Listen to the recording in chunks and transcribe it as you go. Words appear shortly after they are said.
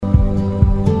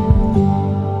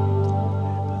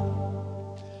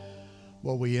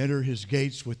we enter his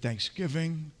gates with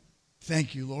thanksgiving.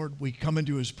 Thank you, Lord. We come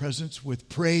into his presence with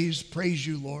praise. Praise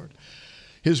you, Lord.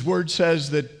 His word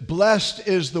says that blessed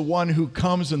is the one who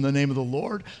comes in the name of the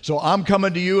Lord. So I'm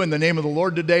coming to you in the name of the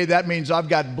Lord today. That means I've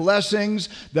got blessings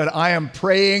that I am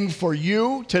praying for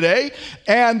you today.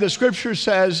 And the scripture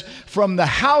says, from the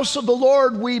house of the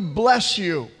Lord, we bless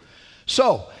you.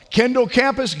 So, Kendall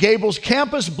Campus, Gables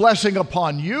Campus, blessing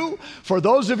upon you. For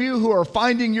those of you who are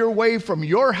finding your way from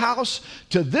your house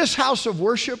to this house of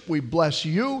worship, we bless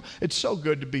you. It's so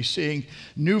good to be seeing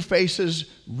new faces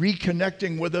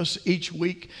reconnecting with us each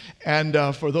week. And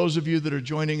for those of you that are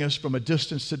joining us from a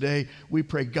distance today, we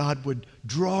pray God would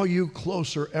draw you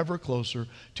closer, ever closer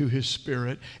to his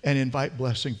Spirit and invite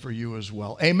blessing for you as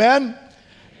well. Amen?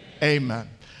 Amen.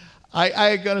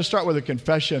 I'm going to start with a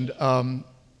confession.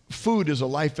 Food is a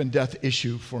life and death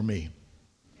issue for me.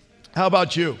 How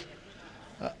about you?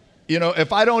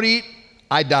 If I don't eat,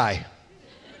 I die.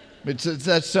 It's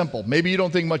that simple. Maybe you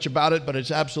don't think much about it, but it's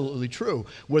absolutely true.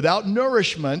 Without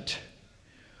nourishment,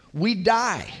 we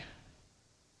die.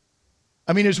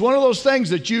 I mean, it's one of those things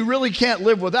that you really can't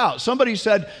live without. Somebody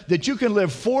said that you can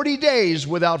live 40 days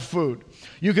without food.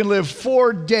 You can live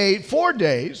 4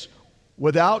 days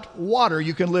without water.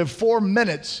 You can live 4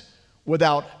 minutes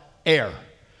without air.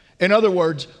 In other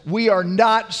words, we are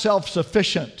not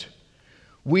self-sufficient.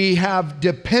 We have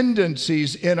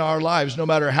dependencies in our lives. No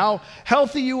matter how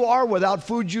healthy you are, without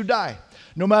food you die.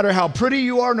 No matter how pretty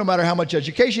you are, no matter how much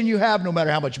education you have, no matter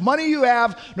how much money you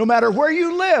have, no matter where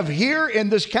you live here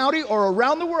in this county or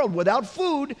around the world, without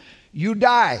food, you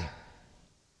die.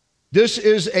 This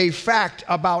is a fact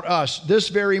about us. This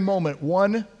very moment,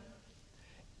 1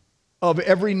 of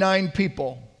every 9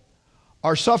 people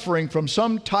are suffering from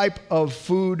some type of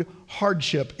food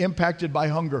hardship impacted by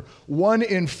hunger. 1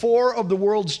 in 4 of the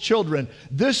world's children,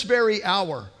 this very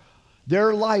hour,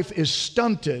 their life is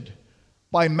stunted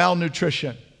by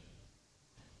malnutrition.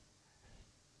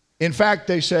 In fact,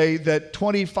 they say that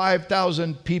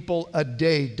 25,000 people a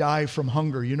day die from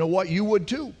hunger. You know what? You would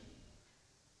too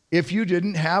if you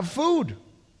didn't have food.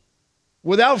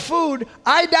 Without food,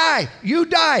 I die, you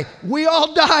die, we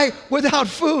all die without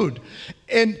food.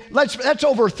 And that's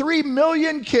over 3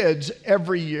 million kids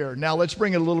every year. Now let's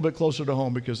bring it a little bit closer to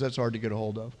home because that's hard to get a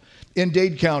hold of. In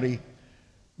Dade County,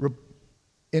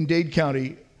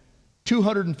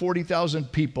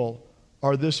 240,000 people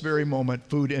are this very moment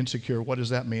food insecure. What does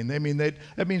that mean? That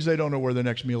means they don't know where the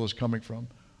next meal is coming from.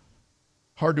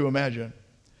 Hard to imagine.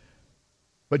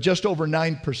 But just over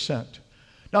 9%.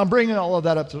 Now, I'm bringing all of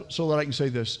that up so that I can say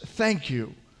this. Thank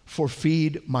you for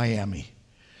Feed Miami.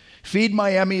 Feed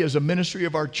Miami is a ministry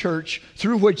of our church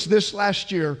through which this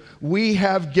last year we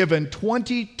have given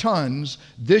 20 tons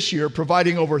this year,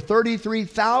 providing over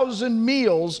 33,000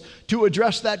 meals to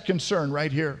address that concern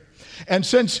right here. And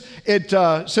since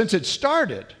it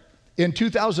started in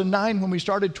 2009, when we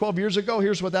started 12 years ago,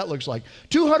 here's what that looks like.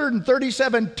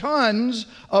 237 tons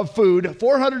of food,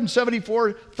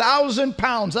 474,000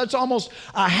 pounds. That's almost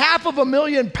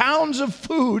 500,000 pounds of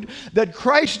food that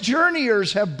Christ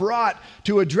Journeyers have brought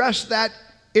to address that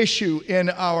issue in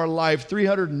our life.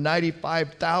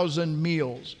 395,000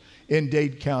 meals in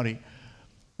Dade County.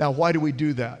 Now, why do we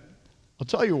do that? I'll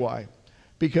tell you why.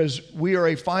 Because we are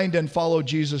a find and follow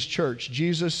Jesus church.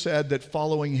 Jesus said that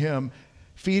following him,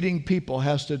 feeding people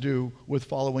has to do with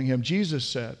following him. Jesus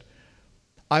said,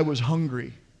 I was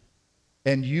hungry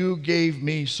and you gave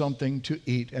me something to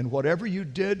eat. And whatever you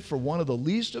did for one of the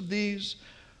least of these,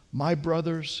 my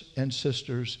brothers and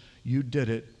sisters, you did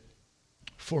it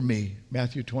for me.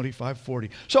 Matthew 25:40.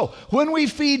 So when we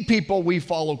feed people, we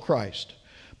follow Christ.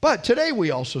 But today we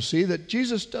also see that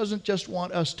Jesus doesn't just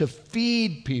want us to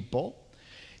feed people.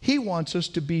 He wants us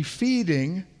to be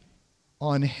feeding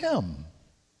on him.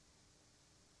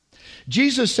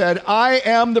 Jesus said, I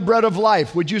am the bread of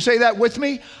life. Would you say that with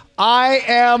me? I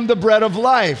am the bread of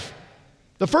life.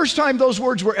 The first time those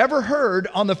words were ever heard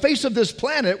on the face of this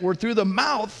planet were through the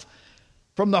mouth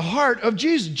from the heart of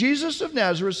Jesus. Jesus of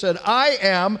Nazareth said, I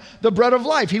am the bread of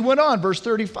life. He went on, verse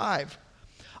 35.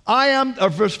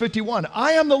 Verse 51,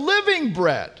 I am the living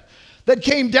bread that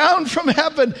came down from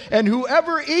heaven, and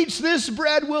whoever eats this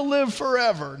bread will live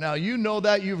forever. Now, you know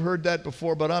that, you've heard that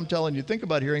before, but I'm telling you, think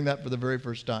about hearing that for the very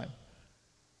first time.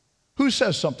 Who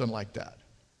says something like that?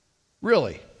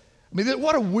 Really? I mean,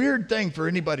 what a weird thing for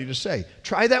anybody to say.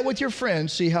 Try that with your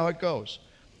friends, see how it goes.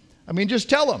 I mean, just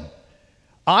tell them,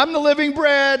 I'm the living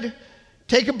bread,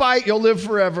 take a bite, you'll live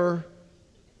forever,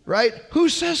 right? Who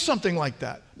says something like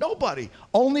that? Nobody.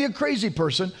 Only a crazy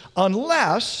person,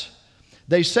 unless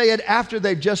They say it after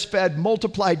they've just fed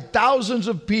multiplied thousands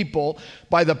of people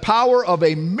by the power of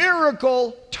a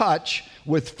miracle touch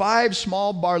with 5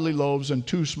 small barley loaves and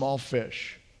 2 small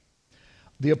fish.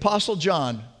 The Apostle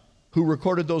John, who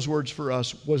recorded those words for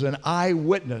us, was an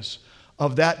eyewitness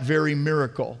of that very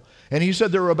miracle. And he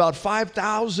said there were about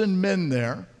 5,000 men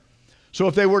there. So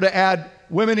if they were to add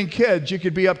women and kids, you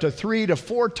could be up to 3 to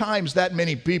 4 times that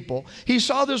many people. He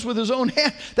saw this with his own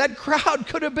hand. That crowd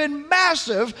could have been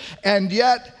massive, and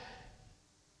yet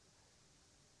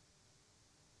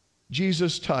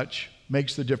Jesus' touch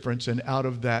makes the difference. And out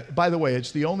of that, by the way,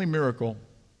 it's the only miracle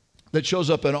that shows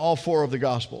up in all 4 of the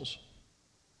Gospels.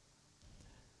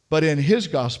 But in his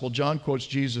gospel, John quotes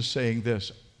Jesus saying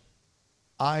this,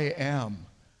 "I am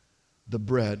the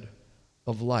bread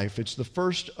of life." It's the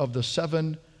first of the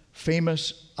 7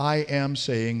 famous I am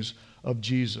sayings of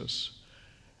Jesus.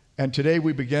 And today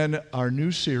we begin our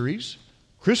new series,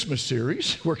 Christmas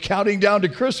series. We're counting down to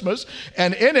Christmas,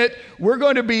 and in it we're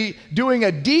going to be doing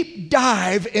a deep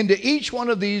dive into each one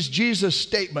of these Jesus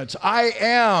statements, I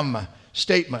am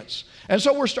statements. And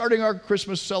so we're starting our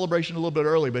Christmas celebration a little bit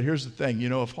early, but here's the thing, you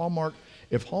know, if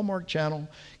Hallmark Channel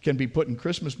can be putting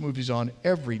Christmas movies on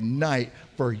every night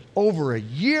for over a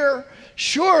year,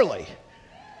 surely,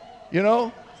 you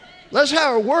know, let's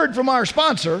have a word from our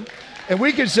sponsor, and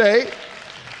we could say,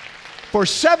 for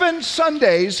 7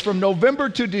 Sundays from November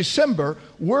to December,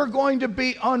 we're going to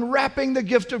be unwrapping the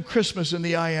gift of Christmas in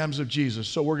the I ams of Jesus.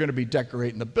 So we're going to be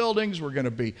decorating the buildings, we're going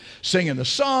to be singing the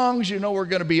songs, you know, we're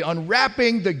going to be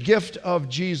unwrapping the gift of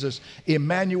Jesus,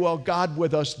 Emmanuel, God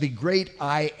with us, the great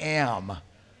I am,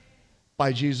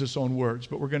 by Jesus' own words,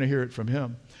 but we're going to hear it from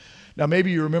him. Now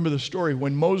maybe you remember the story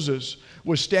when Moses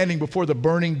was standing before the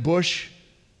burning bush,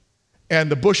 and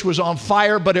the bush was on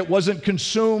fire, but it wasn't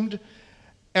consumed.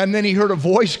 And then he heard a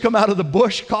voice come out of the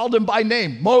bush, called him by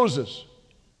name, Moses.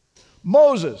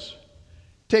 Moses,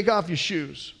 take off your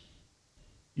shoes.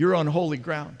 You're on holy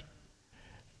ground.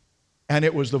 And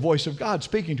it was the voice of God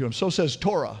speaking to him. So says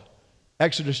Torah,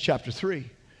 Exodus chapter 3.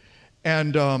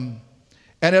 And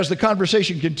as the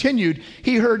conversation continued,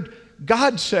 he heard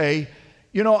God say,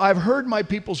 you know, I've heard my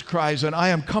people's cries and I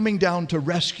am coming down to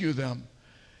rescue them.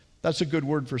 That's a good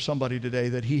word for somebody today,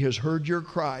 that he has heard your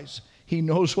cries. He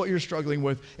knows what you're struggling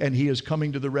with, and he is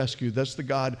coming to the rescue. That's the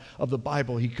God of the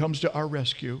Bible. He comes to our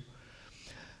rescue.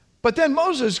 But then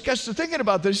Moses gets to thinking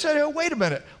about this. He said, oh, wait a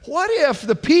minute. What if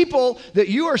the people that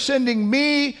you are sending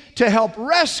me to help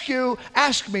rescue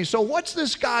ask me, so what's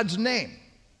this God's name?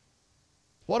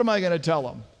 What am I going to tell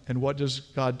them? And what does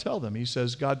God tell them? He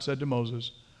says, God said to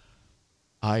Moses,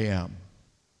 I am.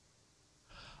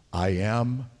 I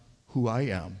am who I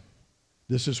am.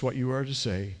 This is what you are to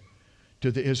say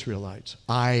to the Israelites.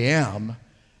 I am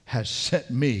has sent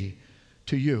me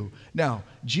to you. Now,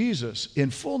 Jesus, in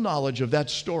full knowledge of that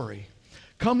story,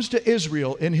 comes to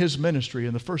Israel in his ministry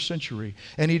in the first century,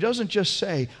 and he doesn't just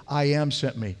say, I am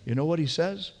sent me. You know what he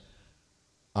says?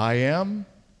 I am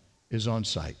is on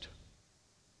site.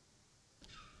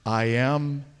 I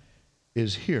am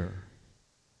is here.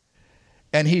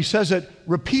 And he says it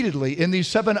repeatedly in these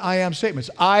 7 I am statements.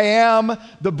 I am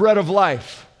the bread of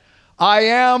life. I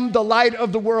am the light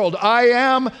of the world. I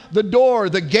am the door,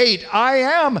 the gate. I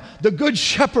am the good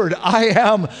shepherd. I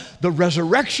am the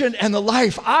resurrection and the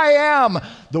life. I am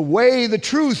the way, the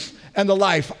truth, and the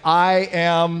life. I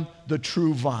am the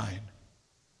true vine.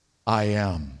 I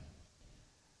am.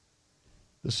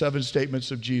 The 7 statements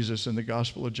of Jesus in the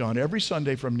Gospel of John. Every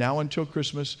Sunday from now until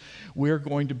Christmas, we're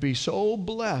going to be so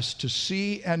blessed to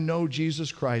see and know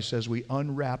Jesus Christ as we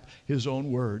unwrap his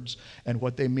own words and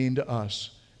what they mean to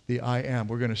us. The I am.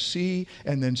 We're going to see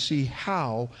and then see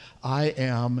how I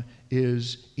am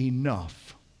is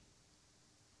enough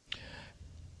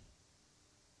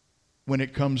when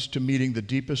it comes to meeting the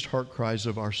deepest heart cries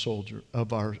of our souls.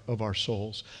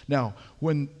 Now,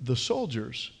 when the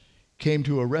soldiers came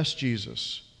to arrest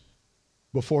Jesus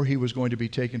before he was going to be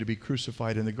taken to be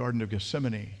crucified in the Garden of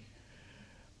Gethsemane,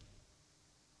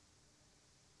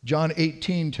 John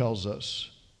 18 tells us,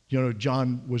 you know,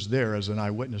 John was there as an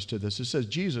eyewitness to this. It says,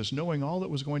 Jesus, knowing all that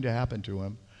was going to happen to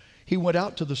him, he went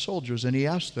out to the soldiers and he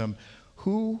asked them,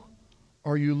 who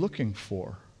are you looking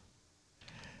for?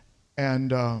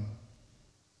 And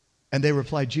they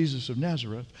replied, Jesus of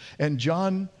Nazareth. And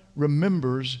John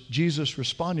remembers Jesus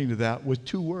responding to that with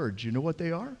 2 words. You know what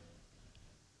they are?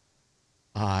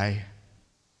 I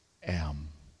am.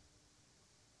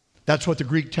 That's what the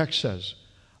Greek text says.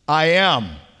 I am.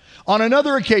 On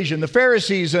another occasion, the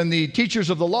Pharisees and the teachers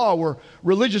of the law,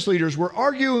 religious leaders, were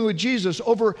arguing with Jesus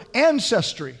over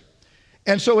ancestry.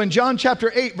 And so in John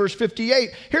chapter 8, verse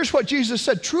 58, here's what Jesus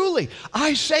said, truly,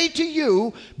 I say to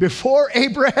you, before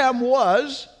Abraham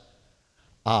was,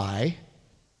 I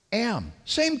am.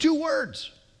 Same two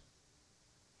words.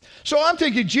 So I'm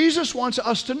thinking Jesus wants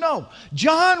us to know.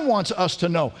 John wants us to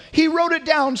know. He wrote it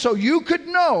down so you could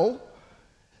know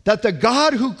that the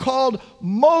God who called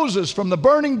Moses from the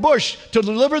burning bush to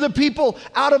deliver the people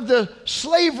out of the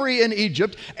slavery in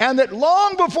Egypt, and that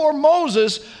long before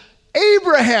Moses,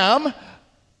 Abraham,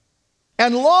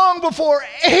 and long before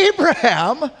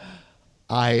Abraham,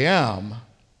 I am,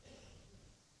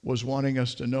 was wanting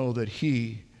us to know that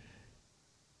he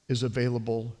is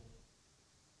available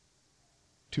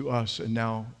to us. And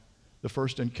now the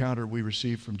first encounter we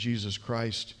receive from Jesus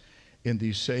Christ in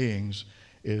these sayings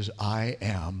is, I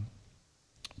am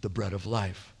the bread of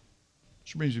life.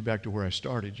 Which brings me back to where I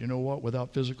started. You know what?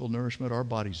 Without physical nourishment, our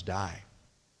bodies die.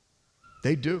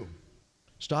 They do.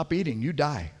 Stop eating, you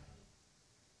die.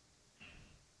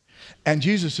 And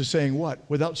Jesus is saying what?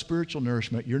 Without spiritual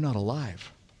nourishment, you're not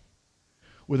alive.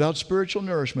 Without spiritual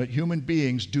nourishment, human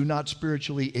beings do not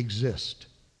spiritually exist.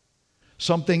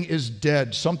 Something is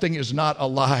dead. Something is not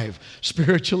alive,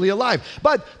 spiritually alive.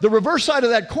 But the reverse side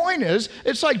of that coin is,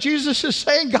 it's like Jesus is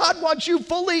saying, God wants you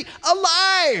fully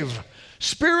alive,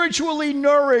 spiritually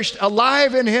nourished,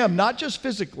 alive in Him, not just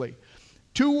physically.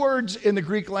 Two words in the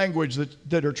Greek language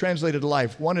that are translated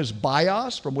life. One is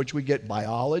bios, from which we get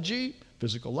biology,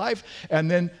 physical life,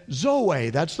 and then zoe.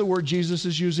 That's the word Jesus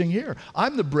is using here.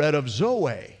 I'm the bread of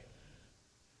zoe.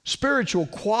 Spiritual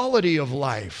quality of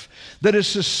life that is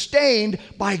sustained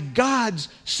by God's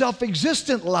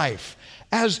self-existent life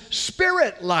as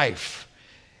spirit life.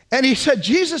 And he said,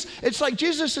 Jesus, it's like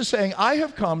Jesus is saying, I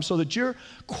have come so that your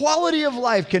quality of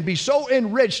life can be so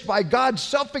enriched by God's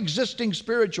self-existing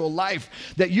spiritual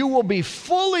life that you will be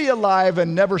fully alive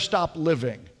and never stop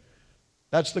living.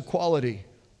 That's the quality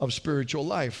of spiritual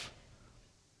life.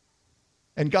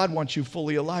 And God wants you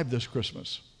fully alive this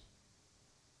Christmas.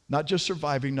 Not just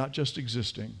surviving, not just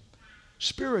existing,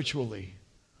 spiritually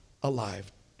alive.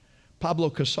 Pablo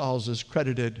Casals is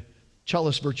credited,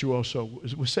 cellist virtuoso,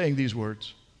 was saying these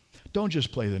words. Don't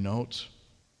just play the notes.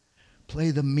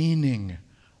 Play the meaning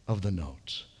of the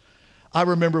notes. I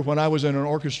remember when I was in an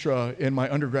orchestra in my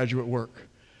undergraduate work,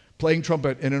 playing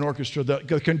trumpet in an orchestra,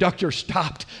 the conductor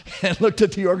stopped and looked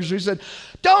at the orchestra. He said,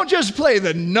 don't just play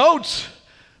the notes,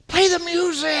 play the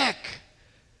music.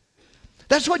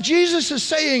 That's what Jesus is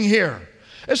saying here.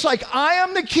 It's like, I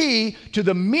am the key to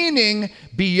the meaning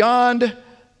beyond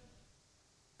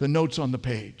the notes on the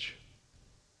page.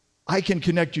 I can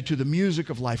connect you to the music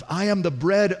of life. I am the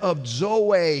bread of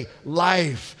Zoe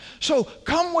life. So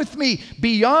come with me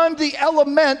beyond the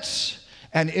elements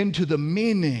and into the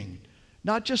meaning.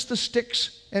 Not just the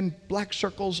sticks and black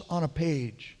circles on a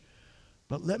page,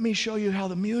 but let me show you how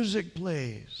the music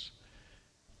plays.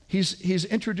 He's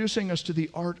introducing us to the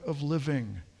art of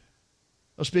living.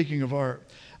 Speaking of art,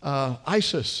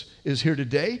 Isis is here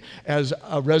today as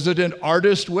a resident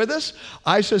artist with us.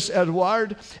 Isis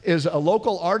Edouard is a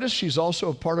local artist. She's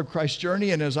also a part of Christ's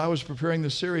Journey. And as I was preparing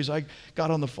this series, I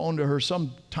got on the phone to her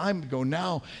some time ago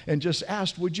now and just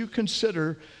asked, would you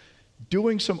consider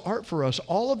doing some art for us?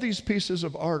 All of these pieces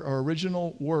of art are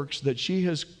original works that she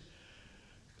has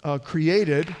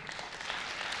created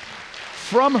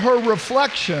from her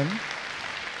reflection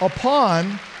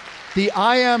upon the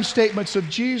I am statements of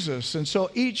Jesus. And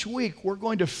so each week we're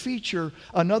going to feature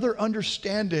another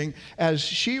understanding as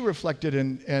she reflected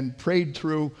and prayed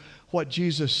through what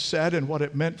Jesus said and what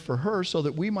it meant for her, so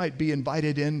that we might be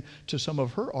invited in to some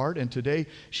of her art. And today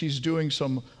she's doing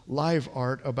some live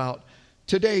art about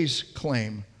today's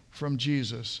claim from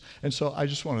Jesus. And so I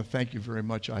just want to thank you very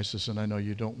much, Isis, and I know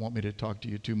you don't want me to talk to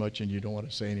you too much and you don't want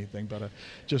to say anything, but I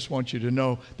just want you to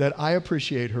know that I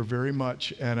appreciate her very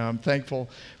much, and I'm thankful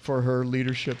for her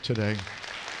leadership today.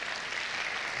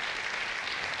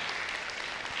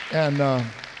 And,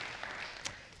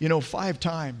 5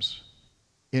 times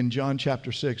in John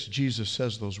chapter 6, Jesus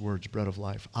says those words, bread of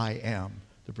life. I am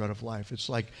the bread of life. It's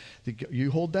like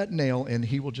you hold that nail and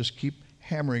he will just keep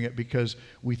hammering it, because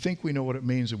we think we know what it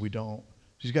means and we don't.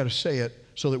 He's got to say it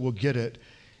so that we'll get it.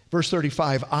 Verse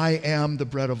 35, I am the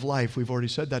bread of life. We've already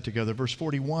said that together. Verse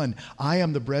 41, I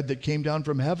am the bread that came down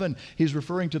from heaven. He's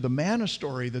referring to the manna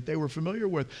story that they were familiar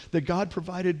with, that God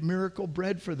provided miracle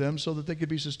bread for them so that they could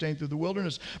be sustained through the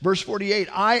wilderness. Verse 48,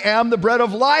 I am the bread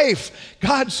of life.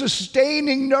 God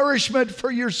sustaining nourishment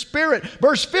for your spirit.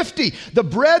 Verse 50, the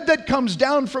bread that comes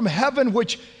down from heaven,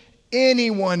 which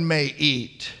anyone may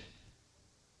eat.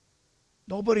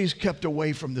 Nobody's kept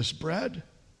away from this bread.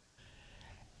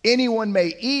 Anyone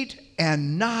may eat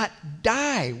and not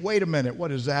die. Wait a minute,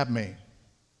 what does that mean?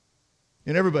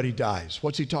 And everybody dies.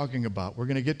 What's he talking about? We're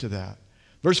going to get to that.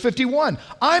 Verse 51,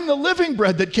 I'm the living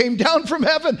bread that came down from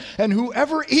heaven, and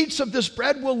whoever eats of this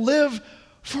bread will live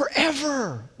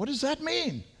forever. What does that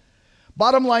mean?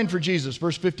 Bottom line for Jesus,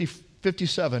 verse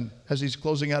 57, as he's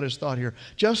closing out his thought here.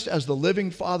 Just as the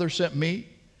living Father sent me,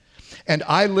 and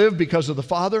I live because of the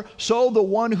Father, so the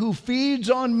one who feeds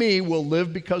on me will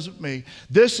live because of me.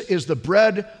 This is the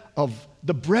bread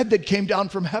that came down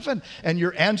from heaven. And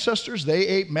your ancestors, they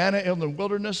ate manna in the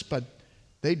wilderness, but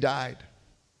they died.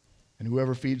 And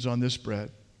whoever feeds on this bread,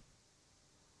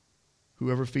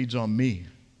 whoever feeds on me,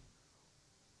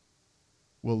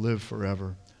 will live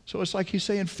forever. So it's like he's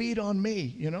saying, feed on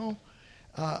me, you know.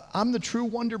 I'm the true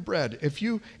wonder bread. If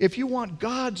you want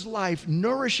God's life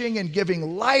nourishing and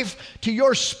giving life to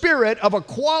your spirit of a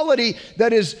quality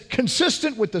that is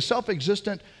consistent with the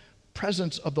self-existent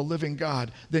presence of the living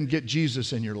God, then get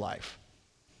Jesus in your life.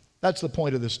 That's the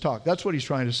point of this talk. That's what he's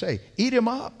trying to say. Eat him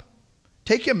up.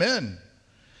 Take him in.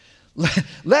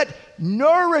 Let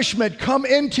nourishment come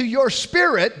into your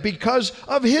spirit because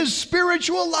of his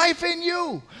spiritual life in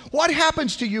you. What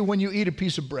happens to you when you eat a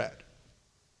piece of bread?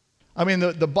 I mean,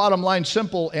 the bottom line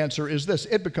simple answer is this: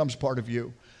 it becomes part of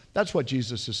you. That's what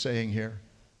Jesus is saying here.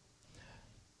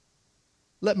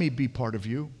 Let me be part of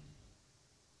you.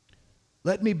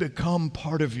 Let me become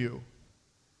part of you.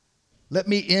 Let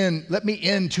me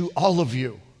into all of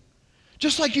you.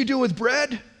 Just like you do with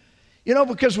bread. You know,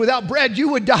 because without bread, you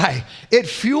would die. It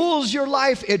fuels your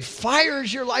life. It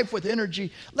fires your life with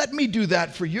energy. Let me do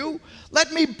that for you.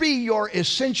 Let me be your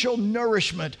essential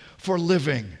nourishment for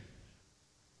living.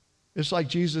 It's like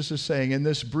Jesus is saying, in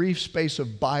this brief space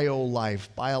of bio-life,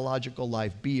 biological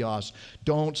life, bios,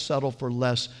 don't settle for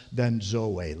less than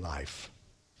Zoe life.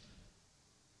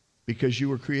 Because you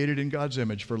were created in God's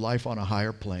image for life on a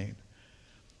higher plane.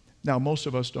 Now, most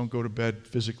of us don't go to bed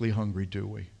physically hungry, do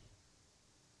we?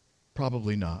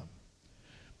 Probably not.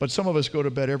 But some of us go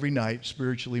to bed every night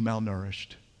spiritually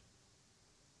malnourished.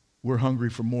 We're hungry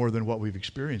for more than what we've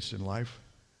experienced in life.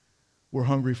 We're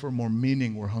hungry for more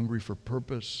meaning. We're hungry for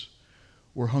purpose.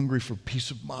 We're hungry for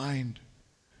peace of mind.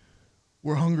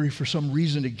 We're hungry for some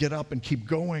reason to get up and keep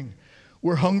going.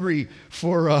 We're hungry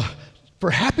for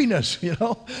happiness, you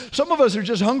know. Some of us are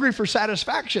just hungry for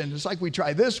satisfaction. It's like we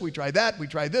try this, we try that, we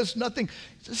try this. Nothing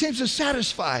seems to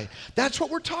satisfy. That's what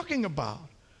we're talking about.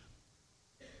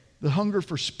 The hunger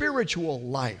for spiritual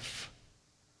life.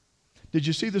 Did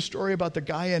you see the story about the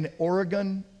guy in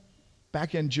Oregon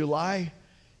back in July?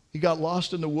 He got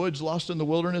lost in the woods, lost in the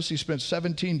wilderness. He spent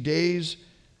 17 days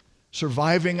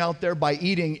surviving out there by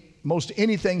eating most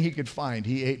anything he could find.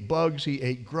 He ate bugs, he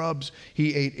ate grubs,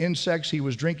 he ate insects, he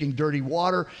was drinking dirty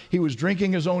water, he was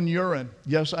drinking his own urine.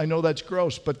 Yes, I know that's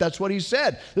gross, but that's what he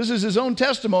said. This is his own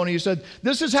testimony. He said,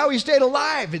 this is how he stayed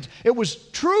alive. It was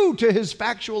true to his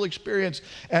factual experience.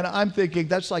 And I'm thinking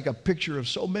that's like a picture of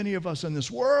so many of us in this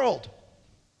world.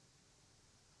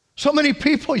 So many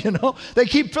people, you know, they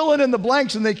keep filling in the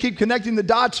blanks and they keep connecting the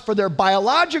dots for their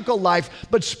biological life,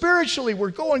 but spiritually we're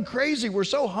going crazy. We're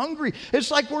so hungry. It's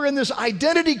like we're in this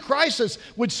identity crisis.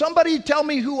 Would somebody tell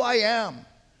me who I am?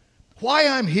 Why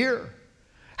I'm here?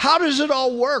 How does it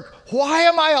all work? Why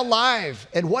am I alive?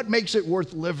 And what makes it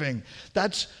worth living?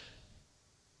 That's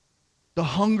the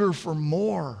hunger for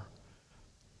more.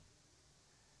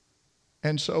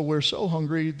 And so we're so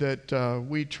hungry that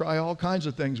we try all kinds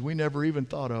of things we never even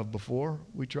thought of before.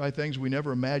 We try things we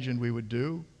never imagined we would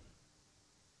do.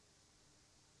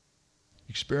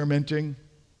 Experimenting.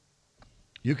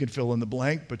 You can fill in the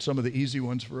blank, but some of the easy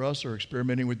ones for us are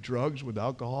experimenting with drugs, with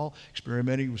alcohol,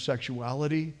 experimenting with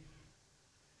sexuality,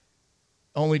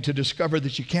 only to discover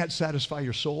that you can't satisfy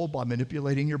your soul by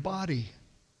manipulating your body.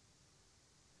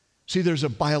 See, there's a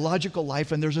biological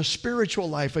life and there's a spiritual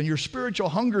life, and your spiritual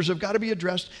hungers have got to be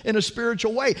addressed in a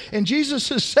spiritual way. And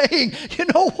Jesus is saying, you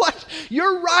know what?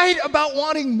 You're right about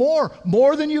wanting more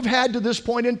than you've had to this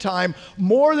point in time,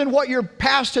 more than what your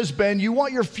past has been. You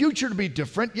want your future to be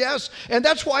different, yes, and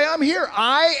that's why I'm here.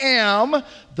 I am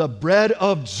the bread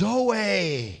of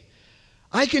Zoe.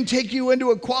 I can take you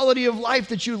into a quality of life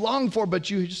that you long for, but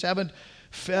you just haven't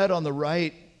fed on the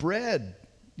right bread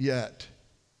yet.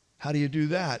 How do you do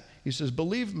that? He says,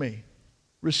 believe me,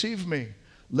 receive me.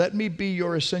 Let me be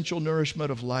your essential nourishment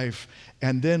of life,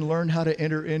 and then learn how to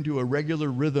enter into a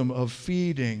regular rhythm of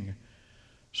feeding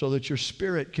so that your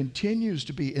spirit continues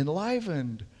to be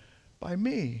enlivened by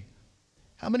me.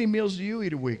 How many meals do you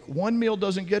eat a week? One meal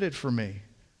doesn't get it for me.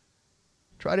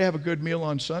 Try to have a good meal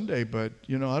on Sunday, but,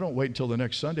 you know, I don't wait until the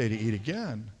next Sunday to eat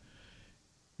again.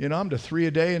 You know, I'm to 3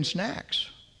 a day in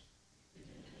snacks.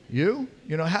 You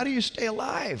know, how do you stay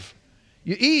alive?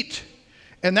 You eat.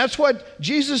 And that's what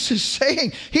Jesus is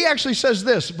saying. He actually says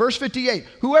this, verse 58,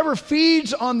 whoever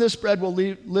feeds on this bread will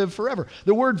live forever.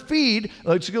 The word feed,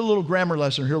 let's get a little grammar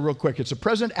lesson here real quick. It's a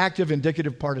present active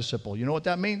indicative participle. You know what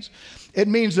that means? It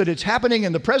means that it's happening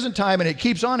in the present time and it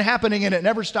keeps on happening and it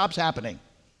never stops happening.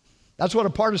 That's what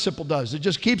a participle does. It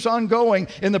just keeps on going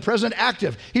in the present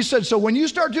active. He said, so when you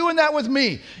start doing that with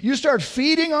me, you start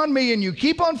feeding on me and you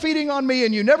keep on feeding on me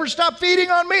and you never stop feeding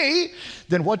on me,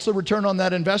 then what's the return on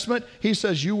that investment? He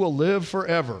says, you will live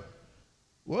forever.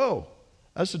 Whoa,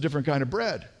 that's a different kind of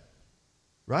bread,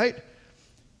 right?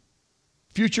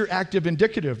 Future active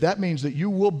indicative. That means that you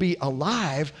will be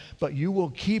alive, but you will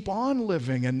keep on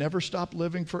living and never stop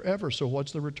living forever. So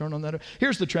what's the return on that?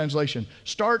 Here's the translation.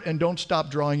 Start and don't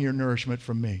stop drawing your nourishment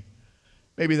from me.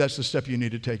 Maybe that's the step you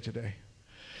need to take today.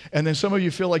 And then some of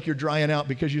you feel like you're drying out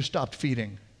because you stopped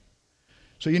feeding.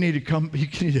 So you need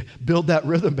to build that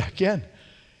rhythm back in.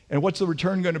 And what's the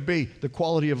return going to be? The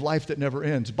quality of life that never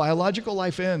ends. Biological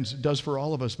life ends, it does for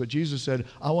all of us, but Jesus said,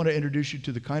 I want to introduce you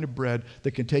to the kind of bread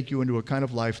that can take you into a kind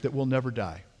of life that will never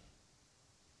die.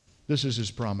 This is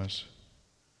his promise.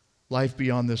 Life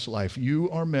beyond this life. You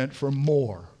are meant for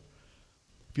more.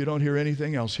 If you don't hear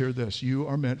anything else, hear this. You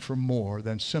are meant for more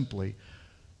than simply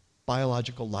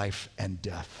biological life and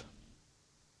death.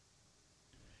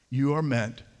 You are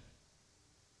meant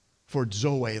for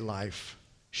Zoe life,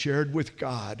 shared with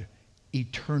God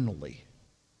eternally.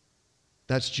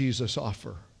 That's Jesus'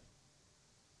 offer.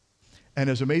 And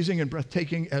as amazing and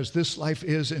breathtaking as this life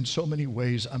is in so many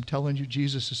ways, I'm telling you,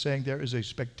 Jesus is saying there is a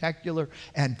spectacular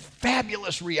and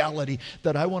fabulous reality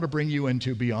that I want to bring you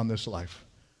into beyond this life,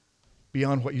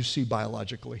 beyond what you see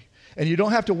biologically. And you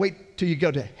don't have to wait till you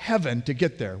go to heaven to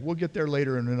get there. We'll get there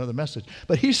later in another message.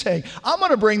 But he's saying, I'm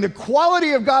going to bring the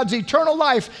quality of God's eternal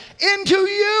life into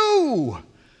you.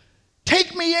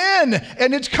 Take me in,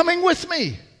 and it's coming with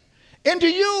me, into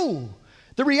you.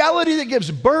 The reality that gives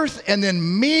birth and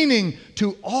then meaning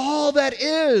to all that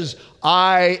is,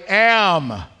 I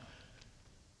am.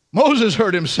 Moses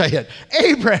heard him say it.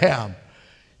 Abraham.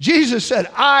 Jesus said,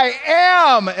 I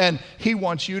am, and he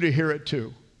wants you to hear it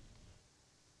too.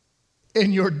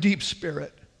 In your deep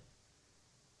spirit.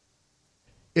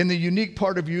 In the unique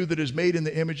part of you that is made in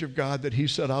the image of God, that he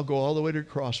said, I'll go all the way to the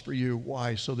cross for you.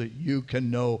 Why? So that you can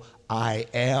know I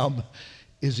am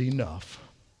is enough.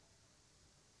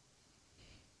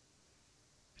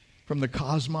 From the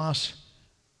cosmos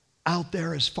out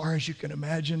there as far as you can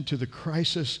imagine to the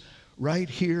crisis right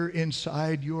here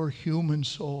inside your human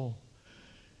soul.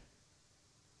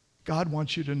 God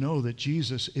wants you to know that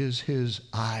Jesus is his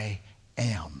I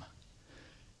am.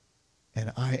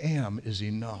 And I am is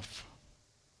enough.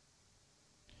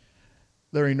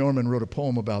 Larry Norman wrote a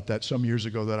poem about that some years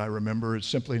ago that I remember. It's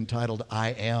simply entitled, I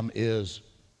Am Is.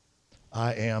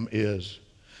 I Am Is.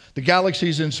 The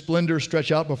galaxies in splendor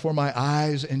stretch out before my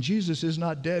eyes, and Jesus is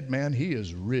not dead, man. He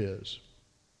is riz.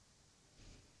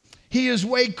 He is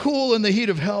way cool, and the heat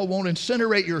of hell won't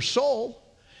incinerate your soul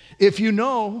if you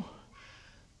know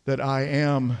that I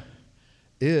Am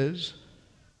Is.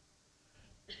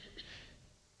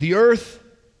 The earth,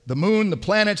 the moon, the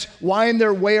planets wind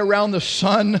their way around the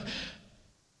sun.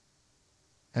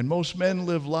 And most men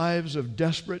live lives of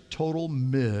desperate, total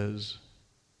miz.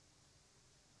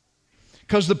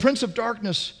 Because the prince of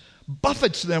darkness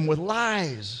buffets them with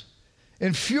lies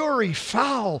and fury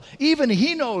foul. Even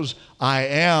he knows I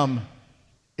am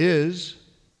is.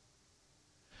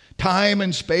 Time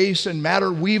and space and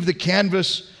matter weave the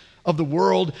canvas of the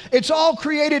world. It's all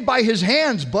created by his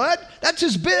hands, but that's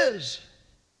his biz.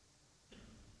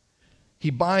 He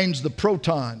binds the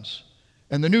protons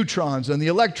and the neutrons and the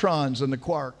electrons and the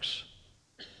quarks.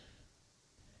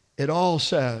 It all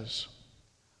says,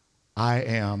 I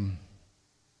am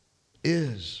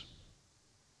is.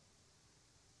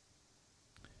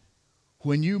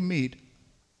 When you meet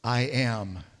I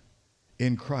am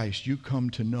in Christ, you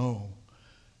come to know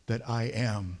that I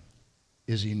am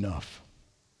is enough.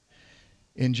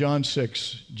 In John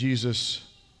 6, Jesus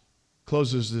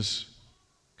closes this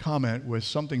comment with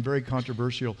something very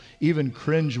controversial, even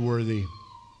cringeworthy.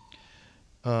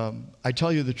 I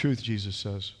tell you the truth, Jesus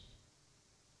says.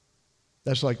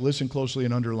 That's like, listen closely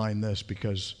and underline this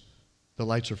because the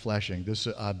lights are flashing. This,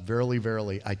 verily,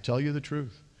 verily, I tell you the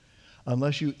truth.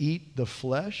 Unless you eat the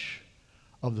flesh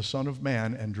of the Son of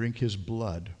Man and drink his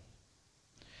blood,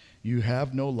 you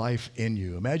have no life in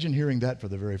you. Imagine hearing that for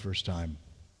the very first time.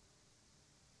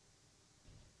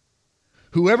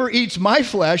 Whoever eats my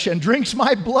flesh and drinks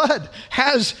my blood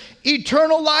has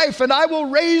eternal life, and I will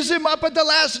raise him up at the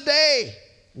last day.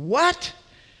 What?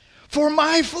 For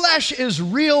my flesh is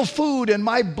real food, and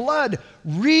my blood,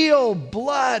 real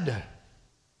blood.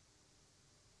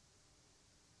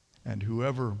 And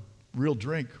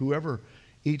whoever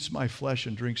eats my flesh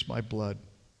and drinks my blood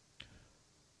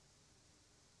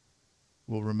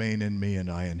will remain in me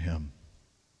and I in him.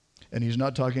 And he's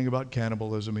not talking about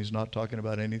cannibalism. He's not talking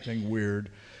about anything weird.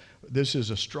 This is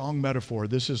a strong metaphor.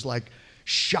 This is like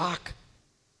shock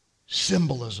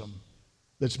symbolism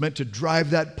that's meant to drive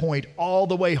that point all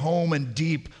the way home and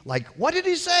deep. Like, what did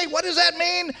he say? What does that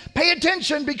mean? Pay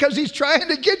attention, because he's trying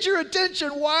to get your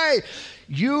attention. Why?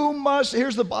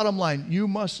 Here's the bottom line. You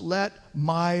must let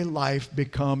my life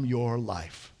become your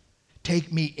life.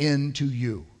 Take me into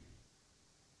you.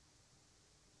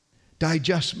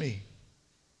 Digest me.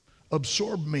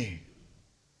 Absorb me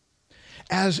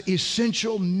as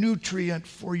essential nutrient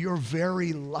for your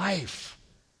very life.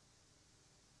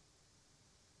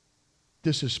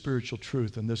 This is spiritual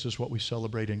truth, and this is what we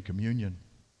celebrate in communion.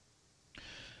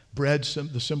 Bread,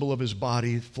 the symbol of his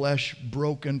body, flesh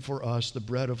broken for us, the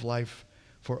bread of life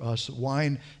for us,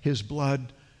 wine, his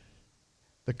blood,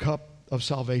 the cup of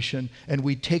salvation, and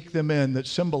we take them in. That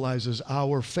symbolizes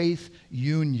our faith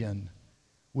union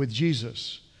with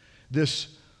Jesus.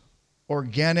 This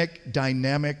organic,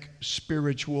 dynamic,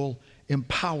 spiritual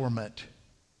empowerment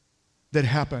that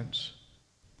happens.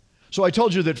 So I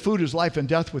told you that food is life and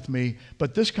death with me,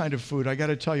 but this kind of food, I got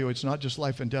to tell you, it's not just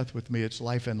life and death with me, it's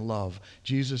life and love.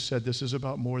 Jesus said this is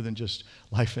about more than just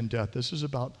life and death. This is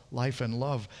about life and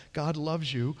love. God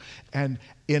loves you, and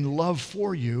in love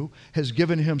for you has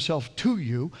given himself to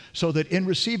you, so that in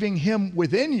receiving him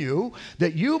within you,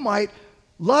 that you might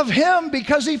love him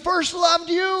because he first loved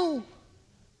you.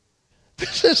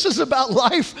 This is about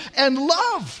life and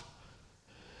love.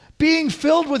 Being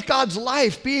filled with God's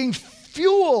life, being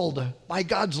fueled by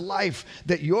God's life,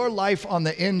 that your life on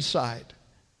the inside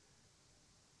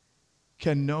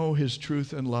can know his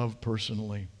truth and love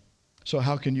personally. So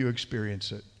how can you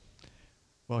experience it?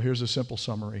 Well, here's a simple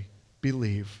summary.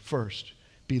 Believe first.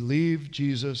 Believe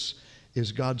Jesus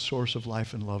is God's source of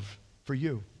life and love for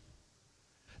you.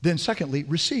 Then secondly,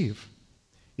 receive.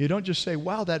 You don't just say,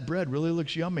 wow, that bread really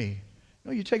looks yummy.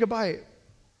 No, you take a bite.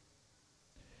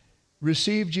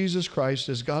 Receive Jesus Christ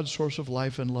as God's source of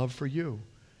life and love for you.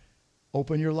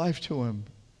 Open your life to him.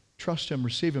 Trust him,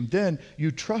 receive him. Then you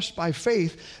trust by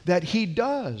faith that he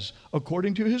does.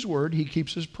 According to his word, he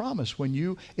keeps his promise. When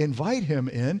you invite him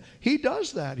in, he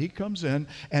does that. He comes in,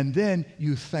 and then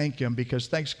you thank him, because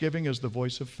thanksgiving is the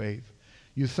voice of faith.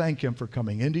 You thank him for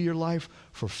coming into your life,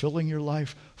 for filling your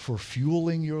life, for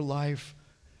fueling your life,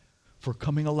 for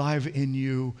coming alive in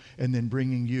you, and then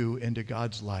bringing you into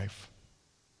God's life.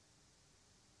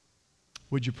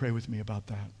 Would you pray with me about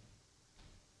that?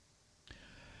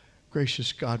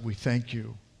 Gracious God, we thank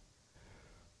you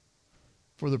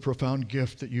for the profound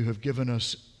gift that you have given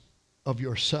us of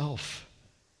yourself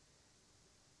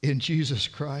in Jesus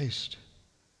Christ,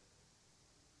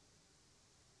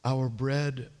 our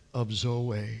bread of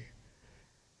Zoe.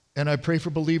 And I pray for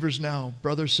believers now,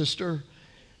 brother, sister,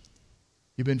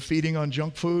 you've been feeding on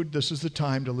junk food. This is the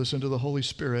time to listen to the Holy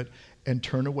Spirit and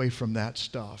turn away from that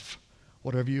stuff.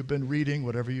 Whatever you've been reading,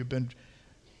 whatever you've been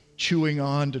chewing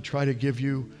on to try to give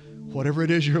you whatever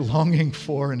it is you're longing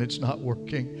for and it's not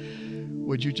working,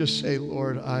 would you just say,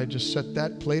 Lord, I just set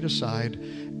that plate aside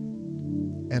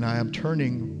and I am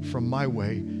turning from my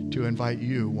way to invite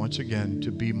you once again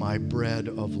to be my bread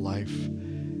of life.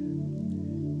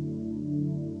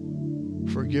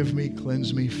 Forgive me,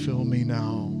 cleanse me, fill me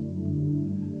now,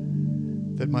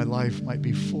 that my life might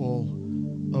be full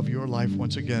of your life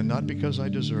once again, not because I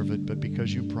deserve it, but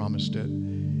because you promised it.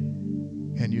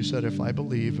 And you said, if I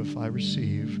believe, if I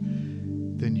receive,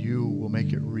 then you will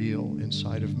make it real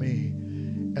inside of me.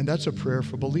 And that's a prayer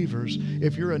for believers.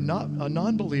 If you're a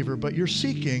non-believer, but you're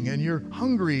seeking and you're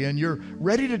hungry and you're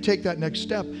ready to take that next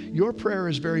step, your prayer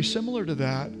is very similar to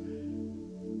that.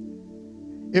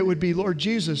 It would be, Lord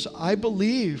Jesus, I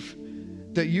believe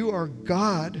that you are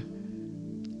God.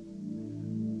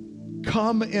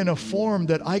 Come in a form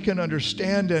that I can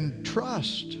understand and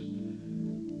trust.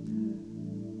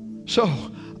 So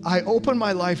I open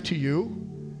my life to you,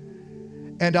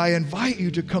 and I invite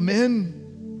you to come in.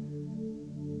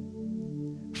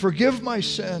 Forgive my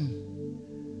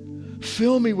sin.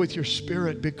 Fill me with your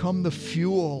Spirit. Become the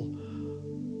fuel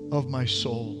of my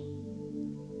soul.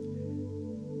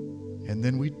 And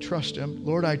then we trust him.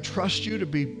 Lord, I trust you to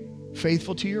be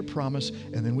faithful to your promise,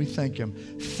 and then we thank him.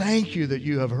 Thank you that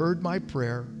you have heard my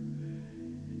prayer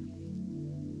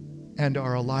and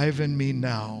are alive in me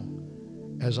now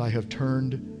as I have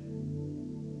turned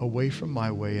away from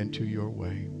my way into your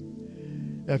way.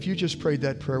 Now, if you just prayed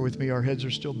that prayer with me, our heads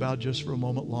are still bowed just for a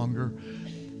moment longer.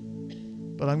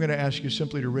 But I'm going to ask you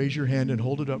simply to raise your hand and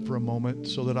hold it up for a moment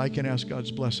so that I can ask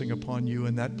God's blessing upon you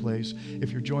in that place.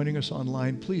 If you're joining us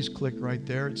online, please click right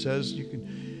there. It says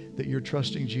that you're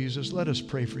trusting Jesus. Let us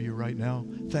pray for you right now.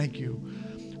 Thank you.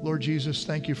 Lord Jesus,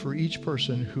 thank you for each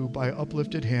person who by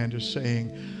uplifted hand is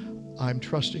saying, I'm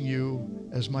trusting you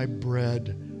as my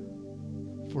bread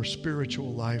for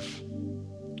spiritual life.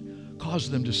 Cause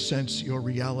them to sense your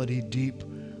reality deep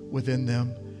within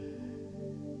them.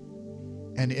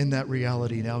 And in that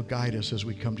reality, now guide us as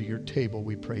we come to your table,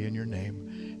 we pray in your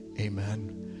name.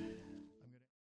 Amen.